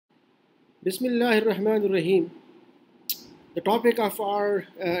Bismillahirrahmanirrahim. The topic of our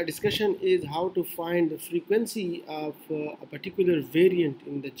discussion is how to find the frequency of a particular variant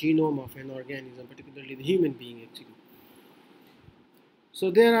in the genome of an organism, particularly the human being actually.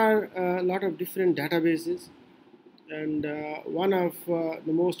 So there are a lot of different databases, and one of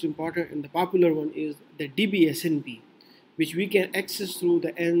the most important and the popular one is the dbSNP, which we can access through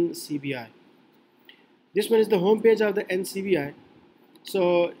the NCBI. This one is the homepage of the NCBI.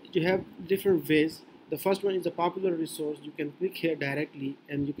 So you have different ways. The first one is a popular resource. You can click here directly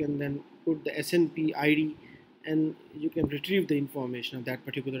and you can then put the SNP ID and you can retrieve the information of that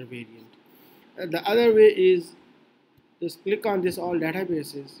particular variant. The other way is just click on this all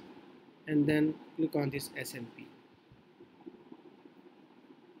databases and then click on this SNP.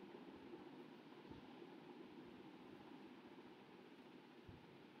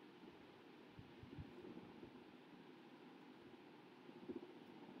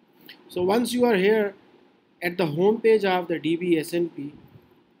 So once you are here at the home page of the dbSNP,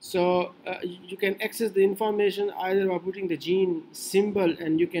 so you can access the information either by putting the gene symbol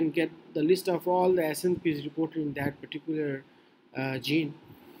and you can get the list of all the SNPs reported in that particular gene,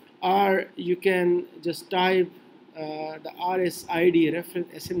 or you can just type the RSID,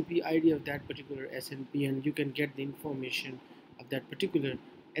 reference SNP ID of that particular SNP, and you can get the information of that particular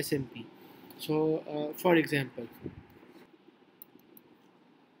SNP. So for example,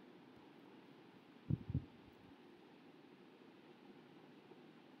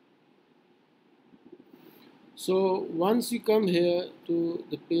 so once you come here to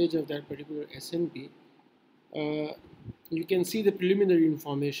the page of that particular SNP, you can see the preliminary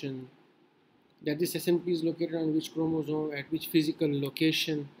information that this SNP is located on which chromosome, at which physical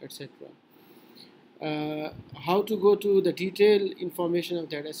location, etc. How to go to the detailed information of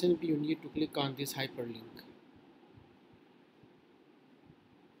that SNP, you need to click on this hyperlink.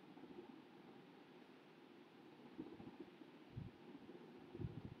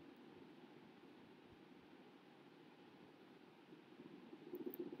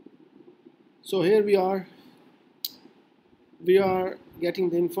 So here we are getting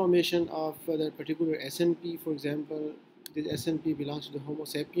the information of that particular SNP. For example, this SNP belongs to the Homo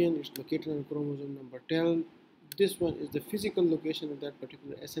sapien. It's located on chromosome number 12. This one is the physical location of that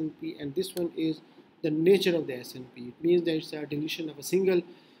particular SNP, and this one is the nature of the SNP. It means that it's a deletion of a single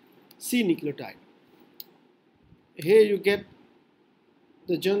C nucleotide. Here you get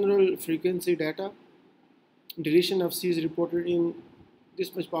the general frequency data. Deletion of C is reported in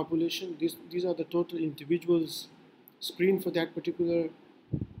this much population. These are the total individuals screened for that particular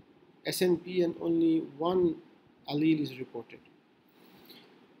SNP, and only one allele is reported.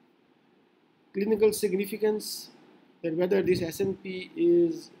 Clinical significance, that whether this SNP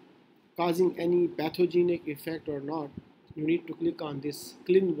is causing any pathogenic effect or not, you need to click on this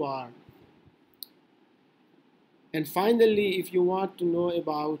ClinVar. And finally, if you want to know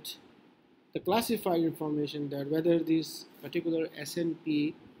about the classified information, that whether this particular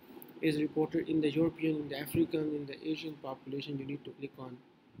SNP is reported in the European, in the African, in the Asian population, you need to click on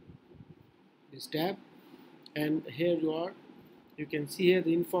this tab, and here you are. You can see here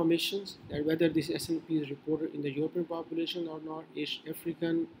the informations that whether this SNP is reported in the European population or not,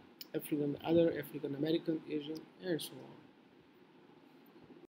 African, African American, Asian, and so on.